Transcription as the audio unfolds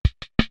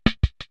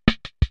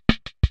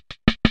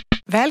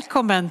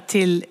Välkommen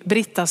till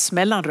Brittas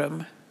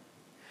Mellanrum.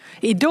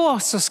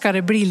 Idag så ska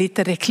det bli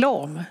lite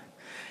reklam.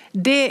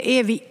 Det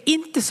är vi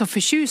inte så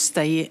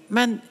förtjusta i,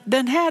 men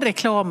den här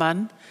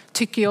reklamen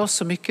tycker jag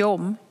så mycket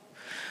om.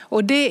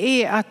 Och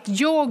det är att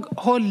jag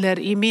håller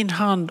i min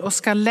hand och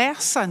ska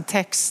läsa en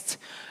text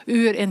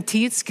ur en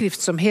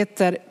tidskrift som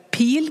heter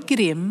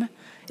Pilgrim.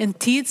 En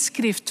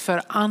tidskrift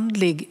för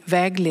andlig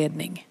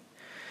vägledning.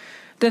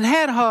 Den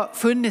här har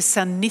funnits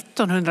sedan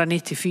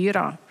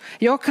 1994.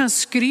 Jag kan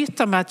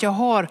skryta med att jag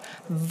har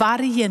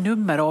varje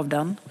nummer av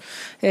den.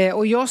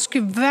 Och jag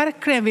skulle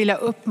verkligen vilja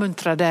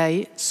uppmuntra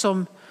dig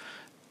som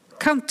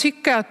kan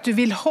tycka att du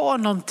vill ha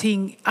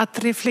någonting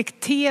att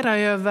reflektera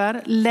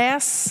över,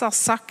 läsa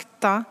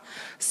sakta,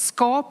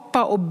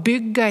 skapa och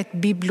bygga ett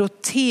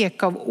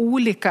bibliotek av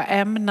olika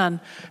ämnen,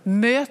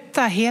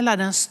 möta hela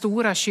den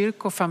stora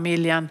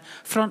kyrkofamiljen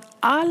från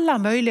alla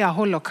möjliga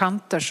håll och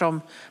kanter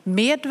som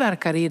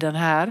medverkar i den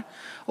här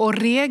och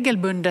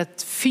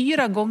regelbundet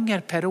 4 gånger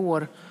per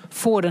år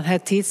får den här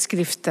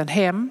tidskriften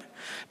hem.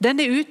 Den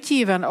är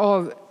utgiven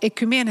av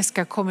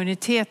ekumeniska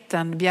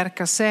kommuniteten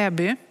Bjärka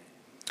Säby.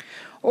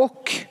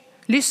 Och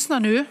lyssna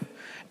nu,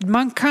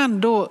 man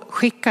kan då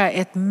skicka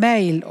ett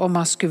mejl om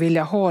man skulle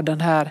vilja ha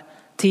den här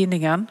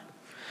tidningen.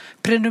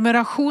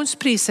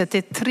 Prenumerationspriset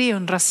är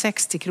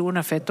 360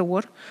 kronor för ett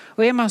år.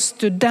 Och är man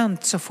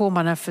student så får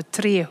man den för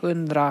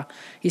 300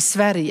 i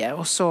Sverige.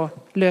 Och så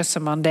löser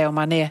man det om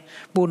man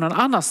bor någon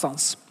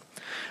annanstans.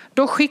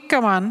 Då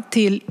skickar man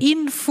till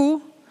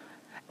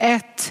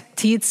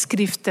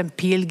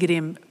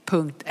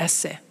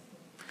info@tidskriftenpilgrim.se.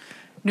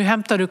 Nu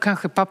hämtar du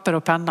kanske papper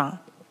och penna.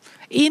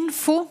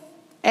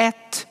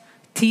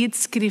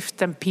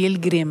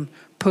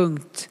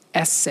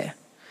 info@tidskriftenpilgrim.se.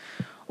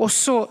 Och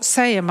så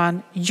säger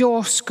man,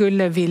 jag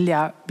skulle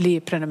vilja bli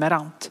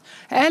prenumerant.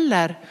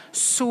 Eller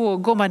så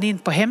går man in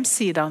på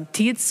hemsidan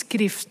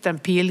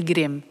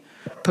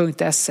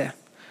tidskriftenpilgrim.se.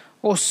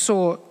 Och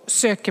så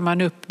söker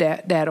man upp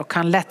det där och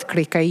kan lätt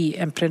klicka i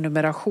en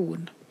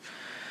prenumeration.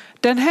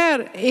 Den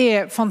här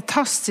är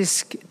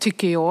fantastisk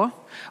tycker jag.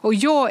 Och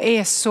jag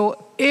är så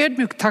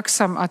ödmjukt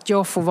tacksam att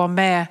jag får vara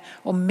med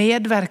och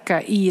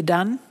medverka i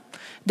den.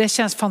 Det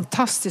känns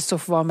fantastiskt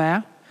att få vara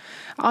med.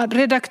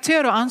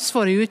 Redaktör och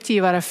ansvarig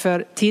utgivare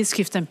för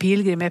tidskriften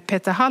Pilgrim är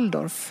Peter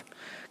Halldorf.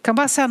 Jag kan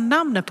bara säga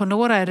namnet på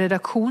några i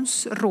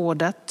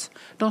redaktionsrådet,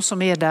 de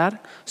som är där.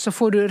 Så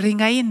får du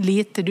ringa in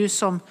lite, du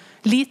som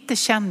lite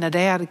känner det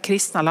här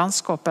kristna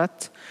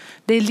landskapet.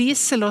 Det är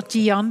Liselott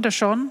J.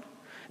 Andersson,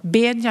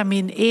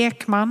 Benjamin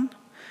Ekman,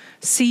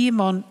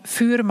 Simon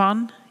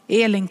Furman,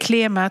 Elin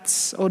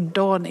Klemets och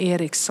Dan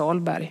Erik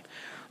Salberg.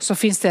 Så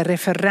finns det en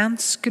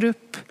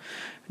referensgrupp.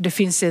 Det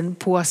finns en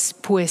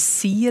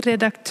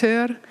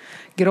poesiredaktör,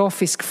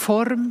 grafisk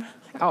form.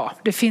 Ja,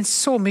 det finns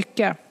så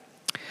mycket.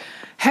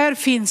 Här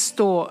finns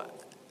då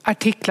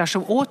artiklar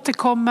som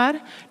återkommer.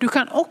 Du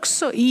kan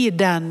också i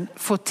den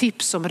få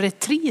tips om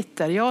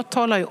retriter. Jag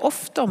talar ju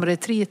ofta om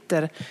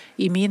retriter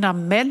i mina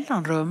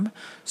mellanrum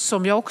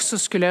som jag också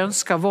skulle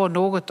önska var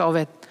något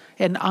av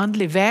en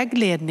andlig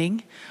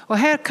vägledning. Och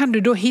här kan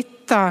du då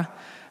hitta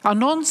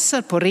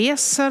annonser på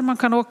resor man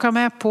kan åka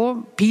med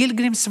på,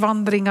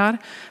 pilgrimsvandringar,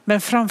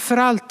 men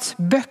framförallt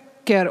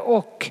böcker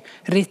och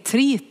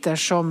retriter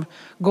som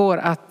går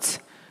att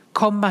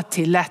komma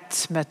till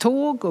lätt med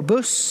tåg och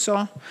buss.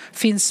 Och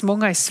finns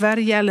många i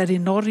Sverige eller i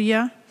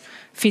Norge,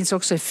 finns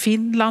också i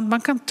Finland.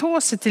 Man kan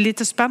ta sig till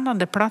lite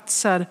spännande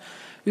platser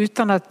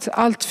utan att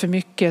allt för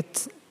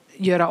mycket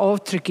göra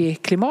avtryck i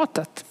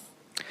klimatet.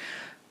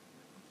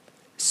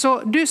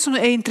 Så du som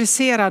är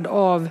intresserad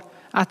av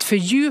att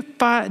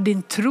fördjupa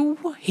din tro,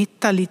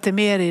 hitta lite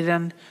mer i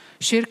den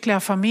kyrkliga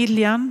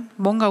familjen,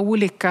 många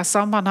olika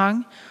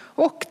sammanhang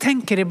och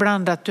tänker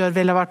ibland att du har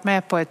velat vara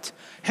med på ett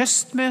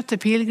höstmöte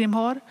Pilgrim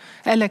har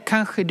eller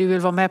kanske du vill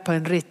vara med på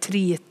en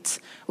retreat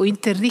och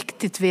inte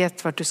riktigt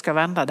vet vart du ska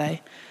vända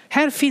dig.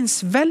 Här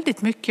finns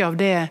väldigt mycket av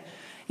det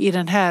i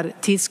den här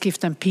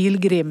tidskriften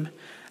Pilgrim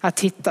att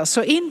hitta.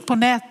 Så in på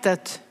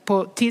nätet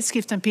på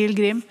tidskriften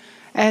Pilgrim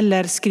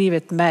eller skriv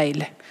ett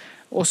mejl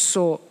och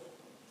så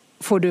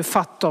får du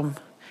fatt om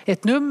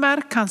ett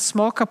nummer, kan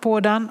smaka på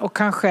den och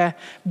kanske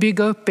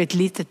bygga upp ett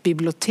litet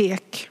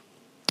bibliotek.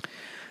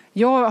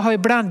 Jag har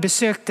ibland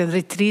besökt en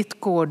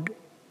retreatgård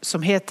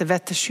som heter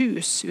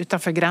Vättershus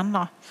utanför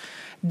Gränna.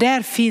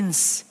 Där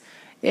finns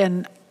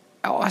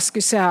jag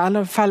skulle säga i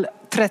alla fall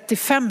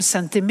 35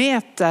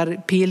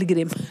 centimeter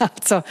pilgrim.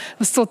 Alltså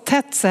de står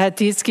tätt så här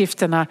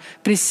tidskrifterna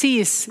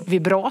precis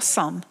vid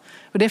brasan.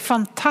 Och det är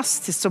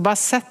fantastiskt att bara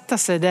sätta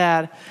sig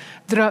där,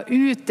 dra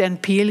ut en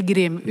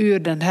pilgrim ur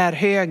den här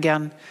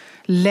högen,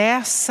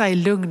 läsa i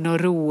lugn och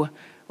ro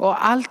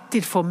och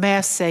alltid få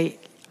med sig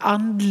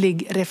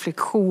andlig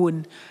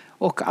reflektion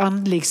och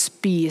andlig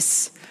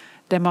spis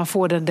där man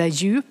får den där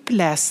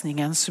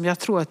djupläsningen som jag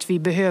tror att vi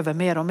behöver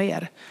mer och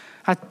mer.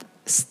 Att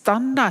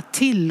stanna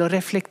till och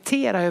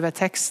reflektera över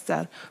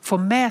texter, få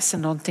med sig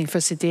någonting för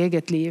sitt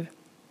eget liv.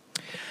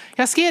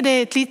 Jag ska ge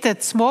dig ett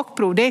litet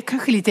smakprov. Det är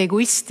kanske lite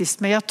egoistiskt,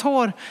 men jag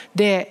tar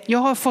det. Jag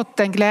har fått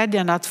den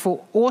glädjen att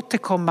få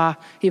återkomma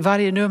i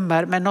varje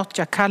nummer med något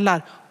jag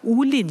kallar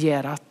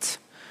olinjerat.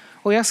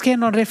 Och jag ska ge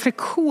någon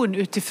reflektion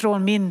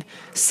utifrån min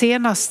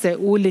senaste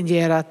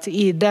olinjerat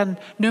i den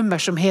nummer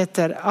som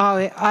heter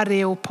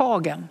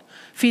Areopagen.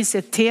 Det finns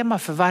ett tema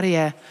för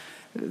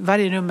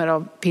varje nummer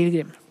av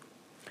Pilgrim.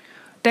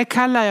 Det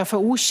kallar jag för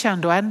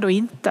okänd och ändå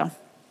inte.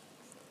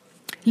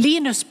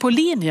 Linus på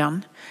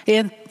linjen är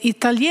en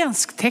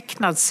italiensk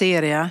tecknad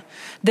serie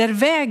där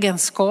vägen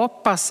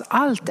skapas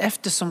allt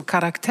eftersom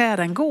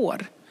karaktären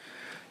går.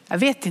 Jag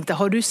vet inte,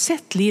 har du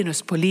sett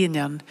Linus på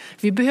linjen?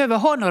 Vi behöver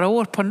ha några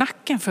år på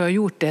nacken för att ha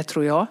gjort det,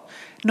 tror jag.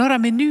 Några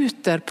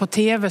minuter på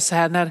tv så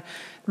här när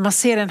man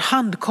ser en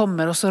hand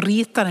kommer och så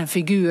ritar en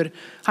figur.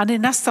 Han är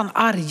nästan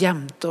arg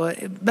jämt och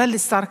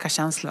väldigt starka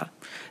känslor.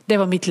 Det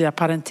var mitt lilla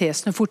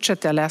parentes. Nu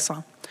fortsätter jag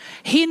läsa.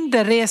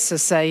 Hinder reser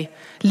sig.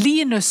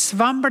 Linus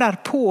svamlar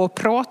på och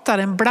pratar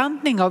en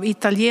blandning av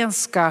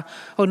italienska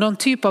och någon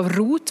typ av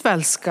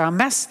rotvälska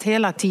mest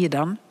hela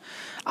tiden.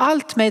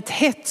 Allt med ett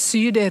hett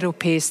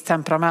sydeuropeiskt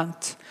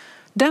temperament.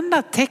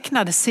 Denna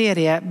tecknade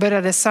serie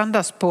började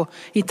sändas på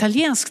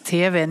italiensk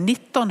tv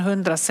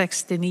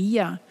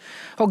 1969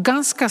 och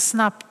ganska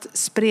snabbt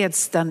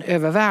spreds den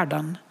över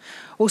världen.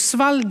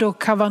 Osvaldo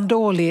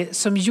Cavandoli,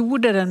 som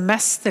gjorde den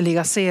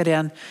mästerliga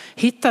serien,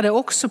 hittade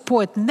också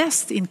på ett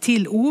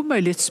nästintill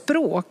omöjligt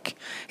språk,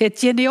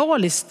 ett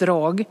genialiskt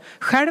drag,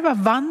 själva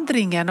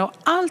vandringen och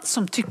allt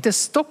som tyckte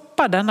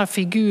stoppa denna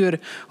figur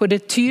och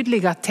det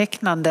tydliga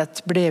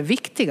tecknandet blev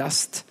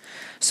viktigast.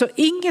 Så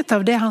inget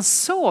av det han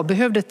sa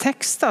behövde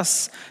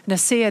textas när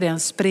serien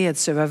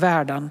spreds över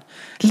världen.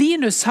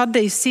 Linus hade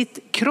i sitt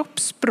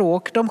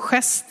kroppsspråk de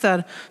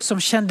gester som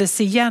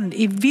kändes igen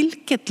i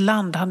vilket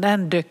land han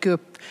än dök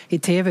upp i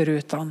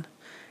tv-rutan.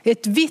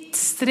 Ett vitt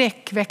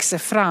streck växer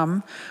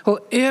fram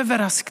och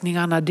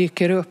överraskningarna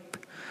dyker upp.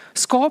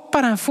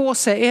 Skaparen får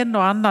sig en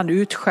och annan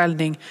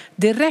utskällning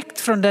direkt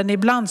från den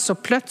ibland så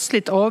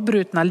plötsligt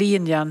avbrutna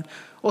linjen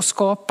och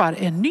skapar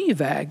en ny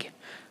väg.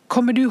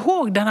 Kommer du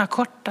ihåg denna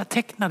korta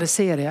tecknade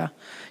serie?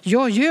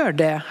 Jag gör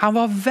det. Han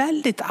var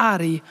väldigt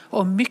arg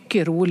och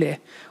mycket rolig.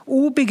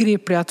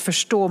 Obegriplig att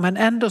förstå men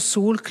ändå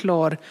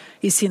solklar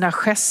i sina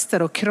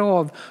gester och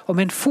krav om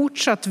en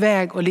fortsatt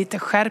väg och lite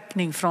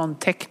skärpning från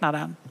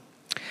tecknaren.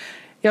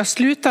 Jag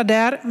slutar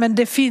där, men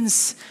det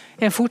finns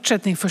en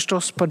fortsättning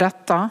förstås på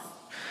detta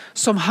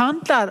som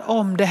handlar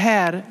om det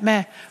här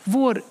med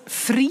vår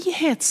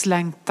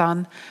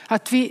frihetslängtan.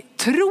 Att vi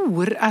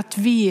tror att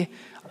vi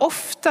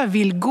ofta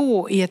vill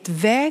gå i ett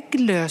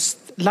väglöst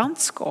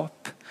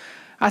landskap.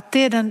 Att det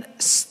är den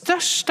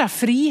största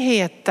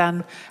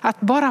friheten att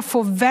bara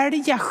få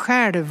välja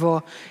själv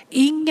och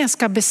ingen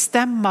ska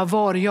bestämma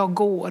var jag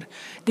går.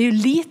 Det är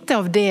lite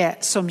av det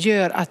som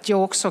gör att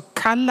jag också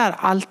kallar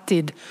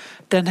alltid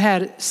den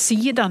här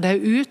sidan, det här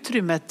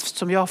utrymmet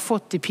som jag har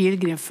fått i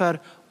Pilgrim för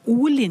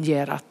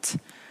olinjerat.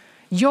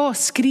 Jag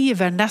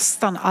skriver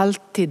nästan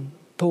alltid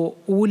på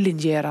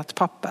olinjerat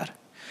papper.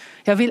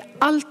 Jag vill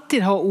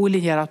alltid ha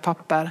olinjerat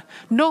papper.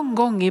 Någon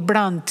gång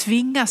ibland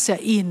tvingas jag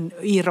in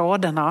i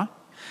raderna.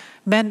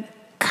 Men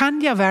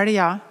kan jag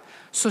välja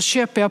så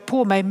köper jag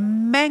på mig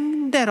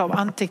mängder av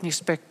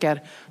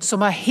anteckningsböcker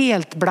som har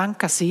helt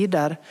blanka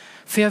sidor.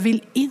 För jag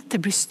vill inte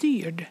bli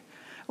styrd.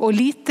 Och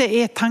lite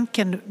är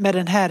tanken med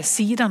den här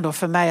sidan då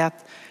för mig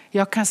att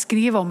jag kan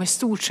skriva om i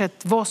stort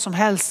sett vad som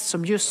helst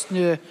som just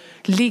nu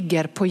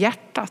ligger på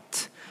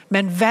hjärtat.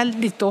 Men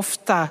väldigt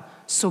ofta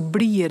så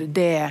blir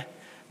det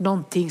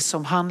någonting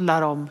som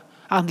handlar om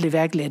andlig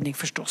vägledning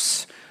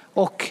förstås.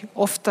 Och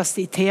oftast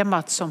i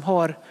temat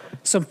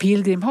som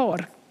Pilgrim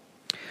har.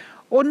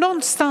 Och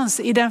någonstans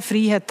i den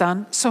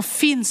friheten så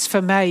finns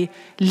för mig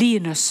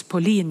Linus på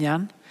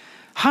linjen.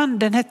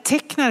 Den här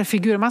tecknade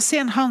figuren, man ser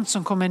en hand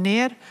som kommer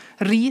ner,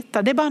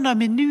 ritar. Det är bara några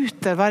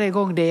minuter varje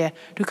gång det är.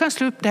 Du kan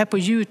slå upp det här på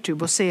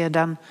YouTube och se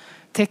den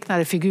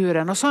tecknade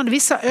figuren. Och så har han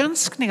vissa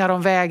önskningar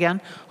om vägen.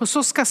 Och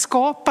så ska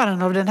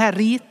skaparen av den här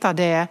rita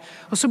det.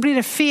 Och så blir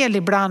det fel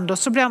ibland och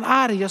så blir han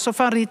arg och så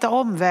får han rita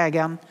om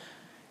vägen.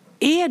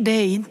 Är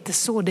det inte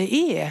så det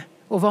är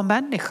att vara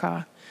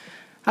människa?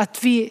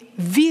 Att vi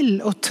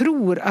vill och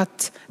tror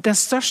att den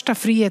största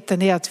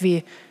friheten är att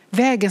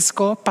vägen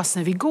skapas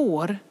när vi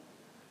går.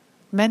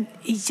 Men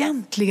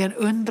egentligen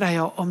undrar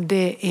jag om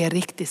det är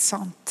riktigt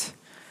sant.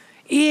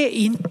 Är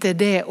inte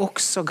det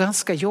också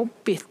ganska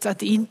jobbigt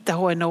att inte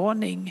ha en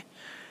aning?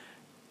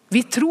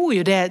 Vi tror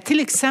ju det. Till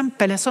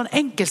exempel en sån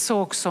enkel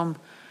sak som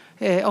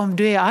om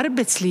du är i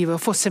arbetslivet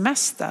och får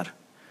semester.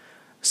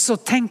 Så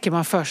tänker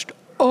man först,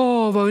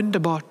 vad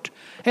underbart.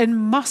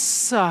 En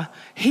massa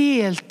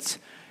helt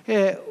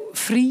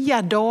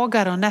fria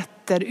dagar och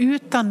nätter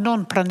utan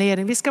någon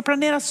planering. Vi ska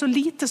planera så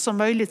lite som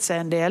möjligt,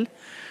 säger en del.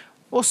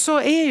 Och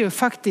så är ju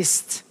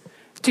faktiskt,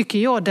 tycker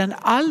jag, den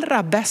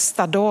allra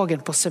bästa dagen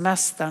på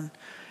semestern.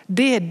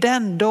 Det är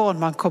den dagen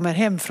man kommer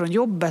hem från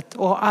jobbet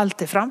och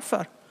allt är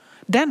framför.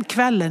 Den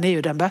kvällen är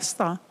ju den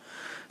bästa.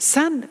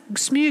 Sen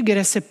smyger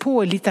det sig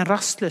på en liten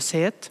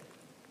rastlöshet.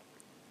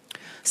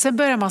 Sen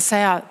börjar man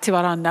säga till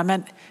varandra,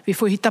 men vi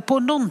får hitta på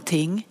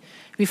någonting.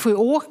 Vi får ju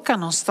åka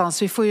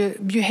någonstans, vi får ju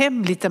bjuda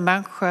hem lite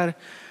människor.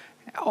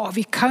 Ja,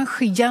 vi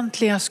kanske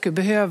egentligen skulle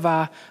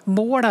behöva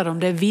måla de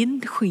där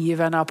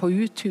vindskivorna på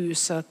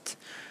uthuset.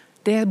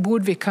 Det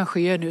borde vi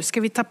kanske göra nu.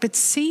 Ska vi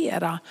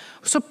tapetsera?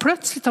 Och så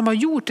plötsligt har man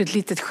gjort ett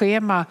litet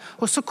schema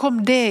och så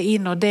kom det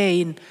in och det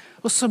in.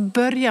 Och så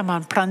börjar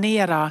man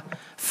planera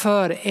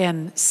för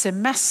en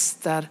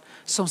semester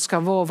som ska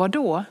vara vad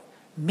då?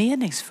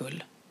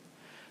 Meningsfull.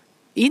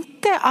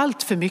 Inte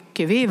allt för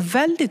mycket. Vi är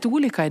väldigt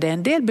olika i det.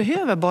 En del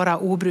behöver bara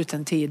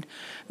obruten tid.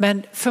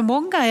 Men för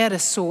många är det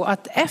så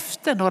att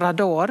efter några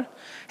dagar,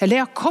 eller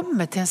jag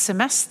kommer till en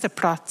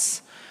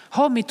semesterplats,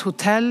 har mitt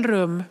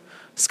hotellrum,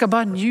 ska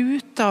bara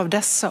njuta av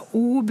dessa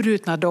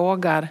obrutna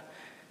dagar.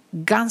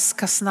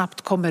 Ganska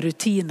snabbt kommer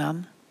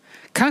rutinen.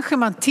 Kanske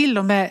man till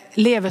och med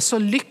lever så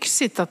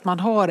lyxigt att man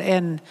har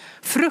en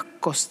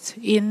frukost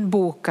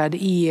inbokad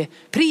i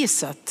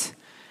priset.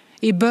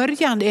 I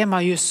början är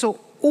man ju så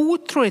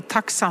otroligt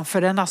tacksam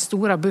för denna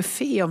stora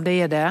buffé, om det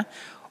är det.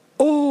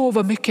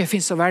 Vad mycket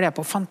finns att välja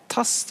på,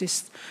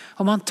 fantastiskt.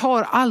 Och man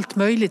tar allt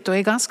möjligt och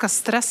är ganska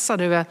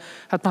stressad över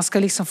att man ska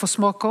liksom få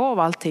smaka av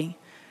allting.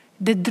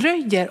 Det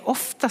dröjer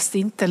oftast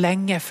inte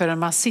länge förrän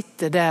man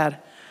sitter där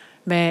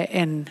med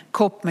en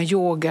kopp med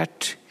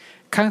yoghurt,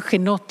 kanske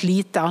något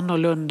lite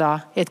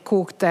annorlunda, ett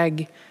kokt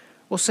ägg,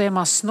 och så är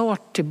man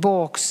snart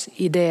tillbaks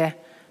i det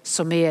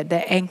som är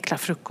det enkla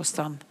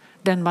frukosten.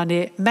 Den man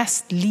är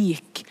mest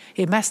lik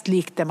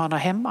det man har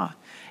hemma.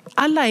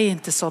 Alla är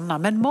inte sådana,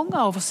 men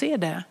många av oss är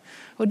det.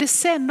 Och det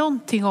säger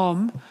någonting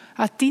om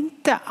att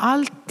inte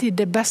alltid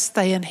det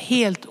bästa är en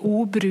helt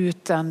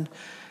obruten,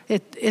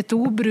 ett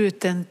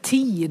obruten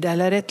tid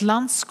eller ett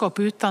landskap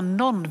utan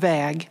någon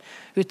väg.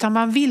 Utan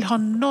man vill ha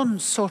någon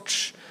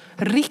sorts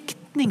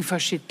riktning för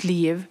sitt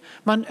liv.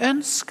 Man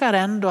önskar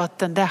ändå att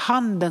den där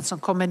handen som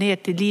kommer ner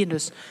till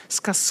Linus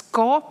ska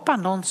skapa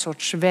någon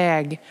sorts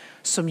väg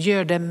som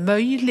gör det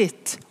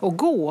möjligt att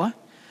gå.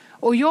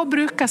 Och jag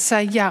brukar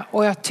säga,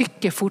 och jag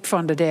tycker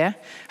fortfarande det,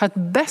 att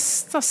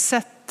bästa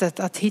sättet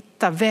att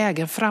hitta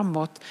vägen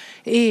framåt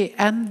är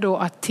ändå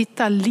att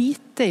titta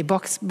lite i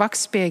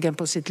backspegeln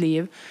på sitt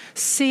liv.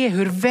 Se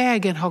hur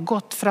vägen har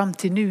gått fram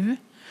till nu.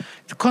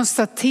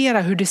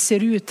 Konstatera hur det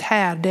ser ut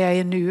här där jag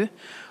är nu.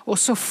 Och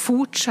så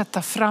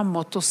fortsätta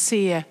framåt och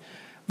se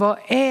vad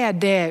är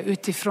det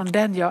utifrån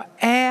den jag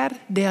är,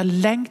 det jag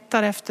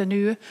längtar efter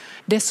nu,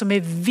 det som är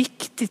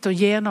viktigt att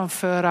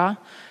genomföra,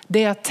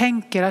 det jag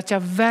tänker att jag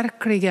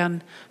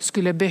verkligen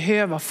skulle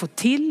behöva få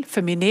till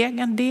för min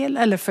egen del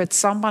eller för ett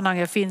sammanhang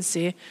jag finns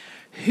i.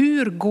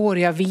 Hur går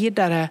jag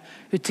vidare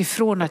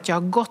utifrån att jag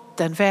har gått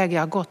den väg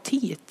jag har gått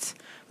hit?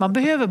 Man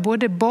behöver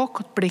både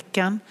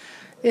bakåtblicken,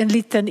 en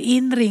liten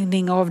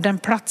inringning av den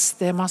plats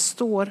där man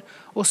står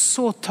och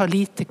så ta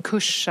lite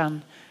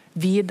kursen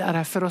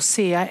vidare för att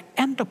se jag är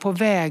ändå på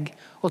väg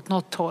åt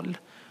något håll.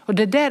 Och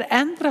det där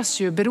ändras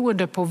ju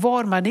beroende på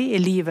var man är i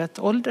livet,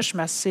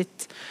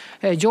 åldersmässigt,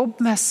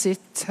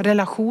 jobbmässigt,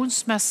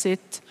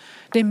 relationsmässigt.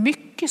 Det är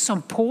mycket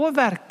som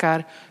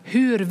påverkar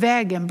hur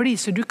vägen blir,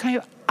 så du kan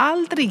ju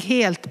aldrig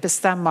helt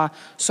bestämma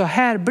så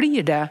här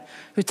blir det,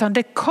 utan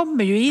det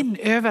kommer ju in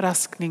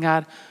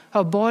överraskningar,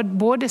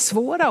 både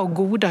svåra och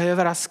goda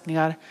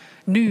överraskningar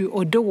nu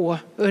och då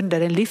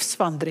under en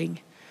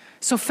livsvandring.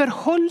 Så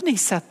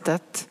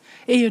förhållningssättet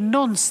är ju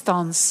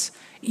någonstans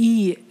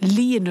i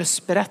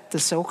Linus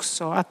berättelse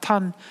också, att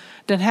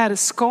den här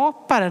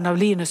skaparen av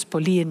Linus på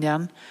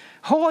linjen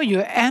har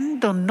ju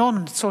ändå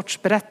någon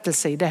sorts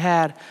berättelse i det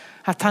här,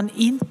 att han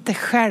inte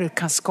själv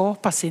kan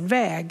skapa sin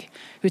väg,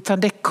 utan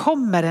det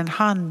kommer en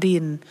hand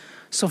in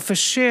som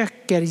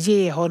försöker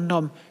ge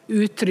honom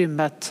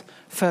utrymmet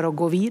för att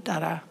gå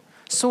vidare.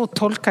 Så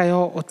tolkar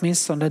jag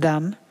åtminstone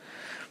den.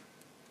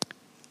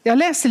 Jag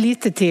läser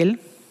lite till.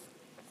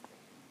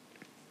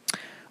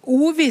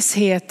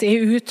 Ovisshet är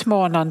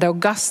utmanande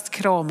och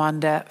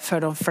gastkramande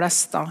för de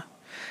flesta.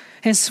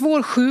 En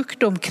svår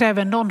sjukdom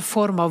kräver någon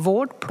form av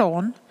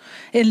vårdplan.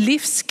 En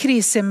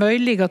livskris är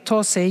möjlig att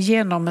ta sig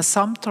igenom med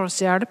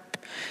samtalshjälp.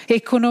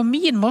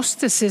 Ekonomin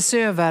måste ses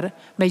över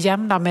med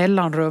jämna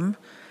mellanrum.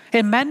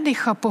 En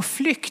människa på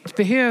flykt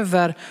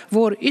behöver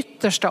vår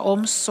yttersta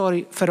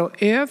omsorg för att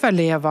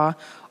överleva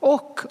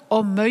och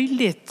om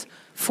möjligt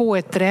få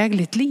ett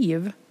drägligt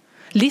liv.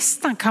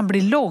 Listan kan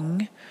bli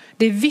lång.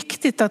 Det är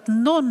viktigt att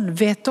någon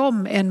vet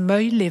om en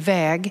möjlig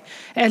väg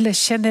eller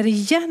känner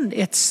igen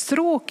ett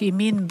stråk i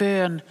min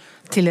bön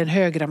till en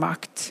högre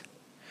makt.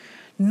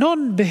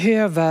 Någon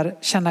behöver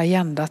känna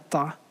igen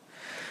detta.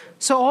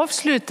 Så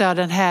avslutar jag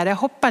den här. Jag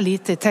hoppar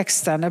lite i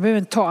texten. Jag behöver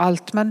inte ta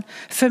allt. Men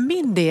för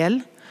min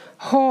del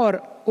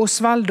har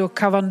Osvaldo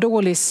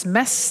Cavandolis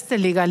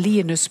mästerliga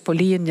Linus på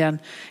linjen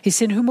i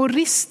sin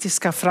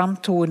humoristiska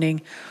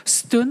framtoning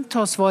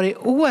stundtals varit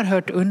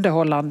oerhört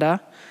underhållande.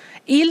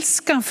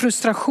 Ilskan,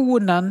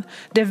 frustrationen,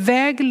 det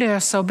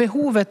väglösa och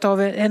behovet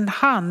av en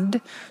hand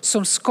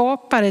som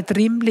skapar ett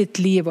rimligt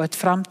liv och ett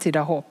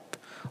framtida hopp.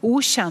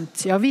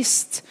 Okänt, ja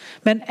visst,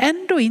 men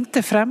ändå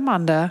inte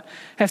främmande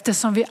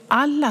eftersom vi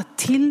alla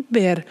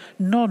tillber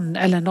någon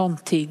eller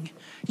någonting.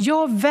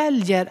 Jag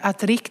väljer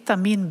att rikta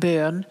min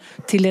bön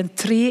till en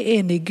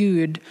treenig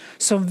Gud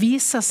som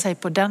visar sig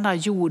på denna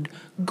jord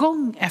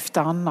gång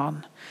efter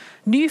annan.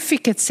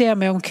 Nyfiket ser jag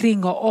mig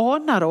omkring och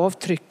anar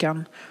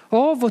avtrycken.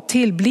 Av och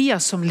till blir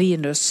jag som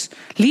Linus,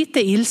 lite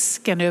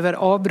ilsken över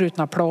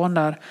avbrutna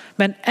planer,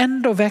 men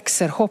ändå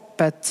växer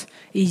hoppet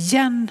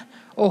igen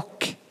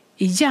och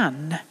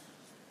igen.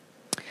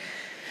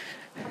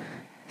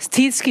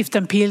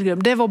 Tidskriften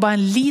Pilgrim, det var bara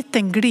en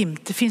liten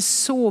glimt. Det finns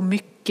så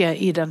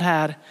mycket i den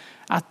här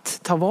att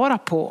ta vara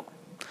på.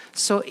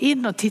 Så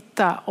in och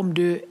titta om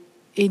du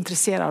är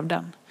intresserad av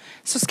den.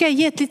 Så ska jag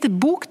ge ett litet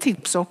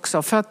boktips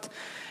också, för att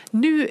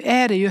nu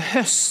är det ju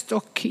höst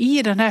och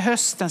i den här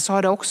hösten så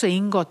har det också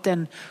ingått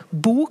en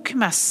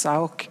bokmässa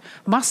och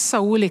massa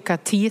olika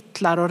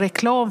titlar och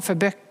reklam för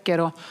böcker,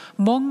 och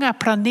många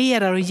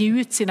planerar att ge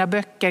ut sina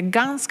böcker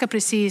ganska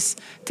precis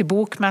till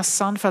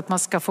bokmässan för att man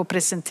ska få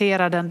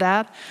presentera den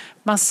där.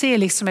 Man ser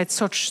liksom ett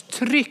sorts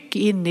tryck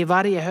in i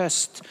varje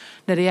höst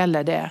när det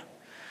gäller det.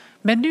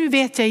 Men nu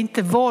vet jag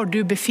inte var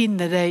du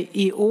befinner dig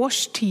i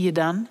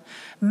årstiden.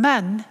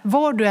 Men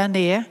var du än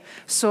är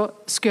så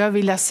skulle jag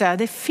vilja säga att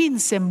det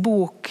finns en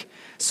bok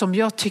som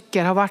jag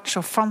tycker har varit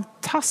så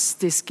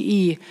fantastisk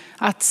i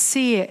att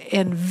se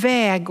en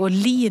väg och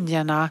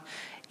linjerna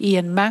i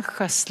en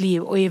människas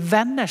liv och i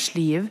vänners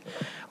liv.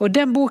 Och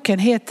den boken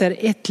heter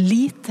Ett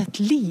litet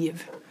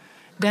liv.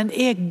 Den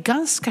är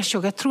ganska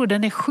tjock, jag tror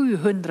den är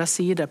 700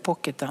 sidor,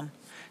 pocketen.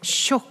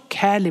 Tjock,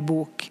 härlig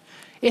bok.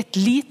 Ett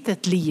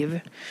litet liv.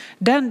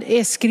 Den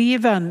är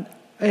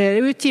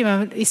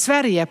utgiven i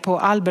Sverige på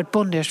Albert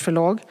Bonniers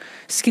förlag.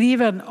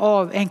 Skriven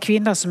av en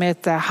kvinna som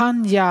heter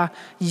Hanya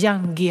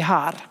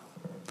Yangiar.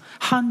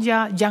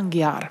 Hanya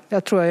Yangiar.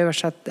 Jag tror jag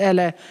översatt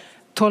eller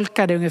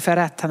tolkade ungefär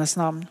rätt hennes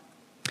namn.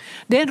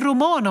 Det är en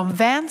roman om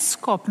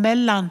vänskap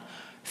mellan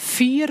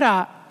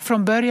 4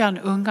 från början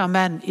unga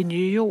män i New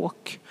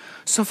York.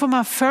 Så får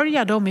man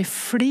följa dem i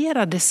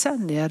flera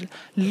decennier.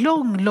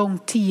 Lång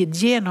tid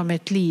genom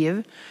ett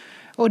liv.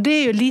 Och det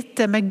är ju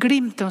lite med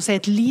glimten att säga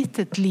ett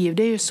litet liv.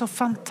 Det är ju så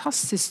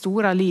fantastiskt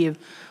stora liv.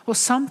 Och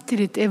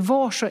samtidigt är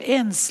vars och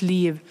ens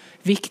liv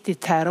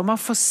viktigt här. Och man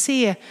får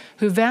se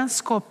hur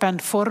vänskapen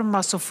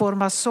formas och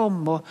formas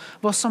om. Och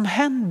vad som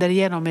händer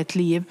genom ett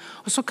liv.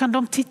 Och så kan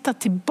de titta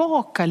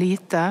tillbaka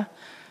lite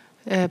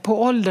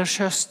på ålderns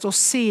höst och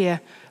se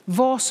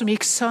vad som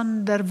gick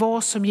sönder,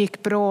 vad som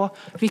gick bra,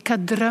 vilka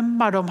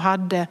drömmar de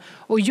hade.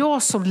 Och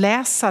jag som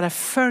läsare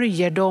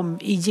följer dem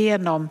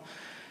igenom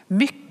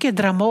mycket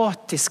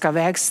dramatiska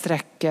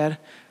vägsträckor,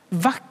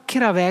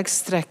 vackra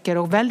vägsträckor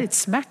och väldigt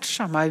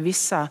smärtsamma i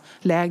vissa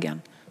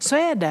lägen. Så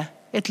är det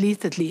ett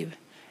litet liv.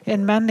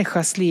 En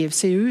människas liv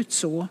ser ut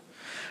så.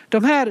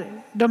 De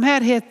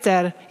här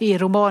heter i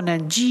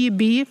romanen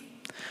GB,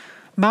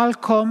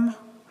 Malcolm,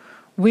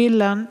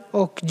 Willan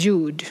och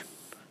Jude.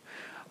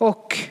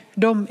 Och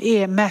de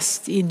är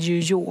mest i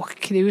New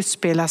York. Det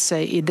utspelar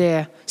sig i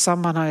det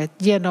sammanhanget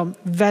genom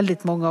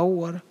väldigt många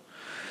år.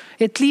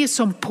 Ett liv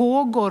som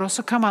pågår, och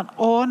så kan man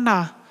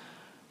ana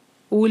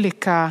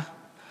olika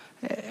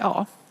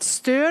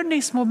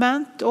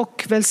störningsmoment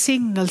och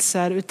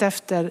välsignelser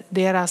utefter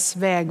deras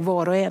väg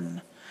var och en.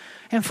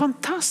 En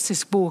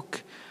fantastisk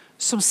bok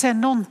som säger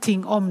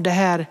någonting om det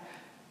här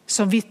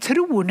som vi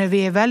tror när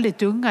vi är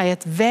väldigt unga i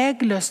ett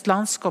väglöst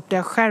landskap där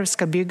jag själv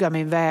ska bygga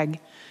min väg.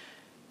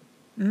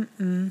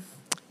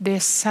 Det är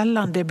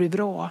sällan det blir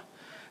bra,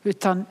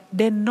 utan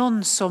det är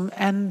någon som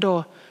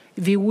ändå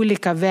vid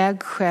olika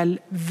vägskäl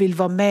vill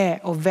vara med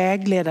och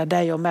vägleda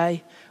dig och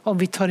mig om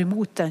vi tar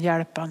emot den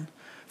hjälpen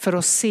för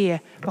att se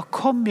var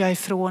kommer jag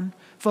ifrån,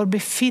 var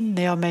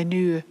befinner jag mig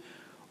nu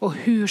och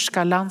hur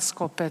ska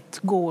landskapet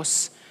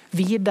gås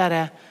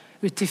vidare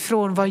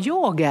utifrån vad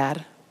jag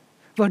är,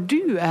 vad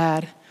du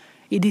är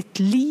i ditt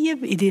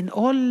liv, i din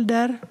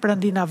ålder,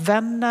 bland dina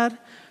vänner.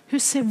 Hur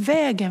ser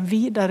vägen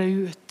vidare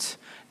ut?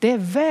 Det är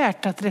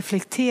värt att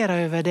reflektera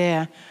över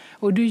det,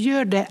 och du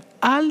gör det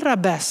allra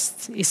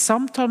bäst i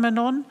samtal med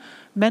någon,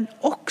 men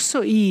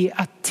också i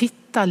att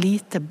titta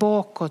lite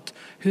bakåt.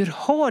 Hur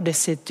har det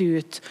sett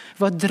ut?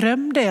 Vad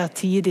drömde jag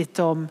tidigt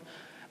om?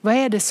 Vad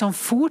är det som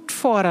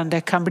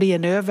fortfarande kan bli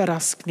en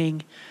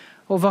överraskning?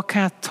 Och vad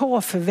kan jag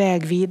ta för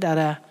väg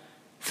vidare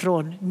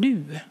från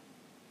nu?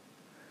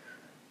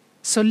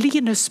 Så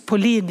Linus på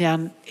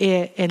linjen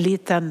är en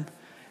liten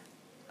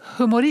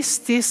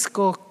humoristisk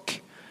och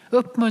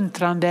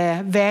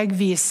uppmuntrande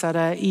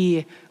vägvisare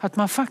i att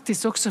man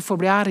faktiskt också får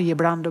bli arg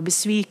ibland och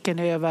besviken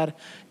över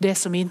det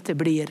som inte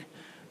blir.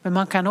 Men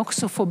man kan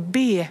också få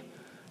be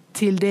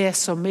till det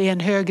som är en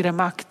högre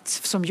makt,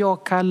 som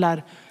jag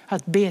kallar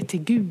att be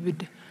till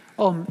Gud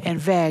om en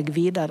väg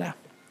vidare.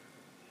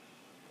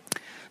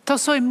 Ta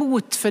så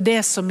emot för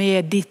det som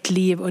är ditt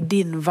liv och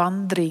din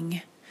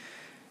vandring.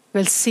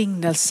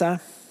 Välsignelse.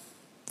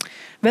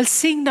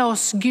 Välsigna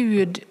oss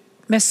Gud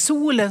med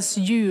solens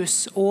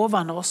ljus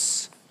ovan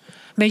oss.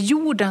 Med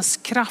jordens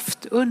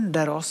kraft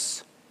under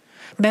oss.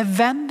 Med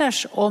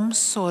vänners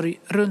omsorg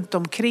runt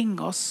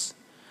omkring oss.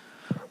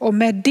 Och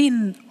med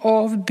din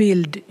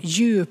avbild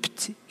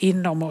djupt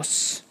inom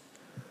oss.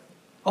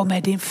 och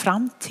med din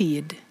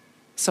framtid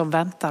som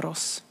väntar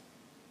oss.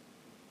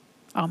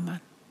 Amen.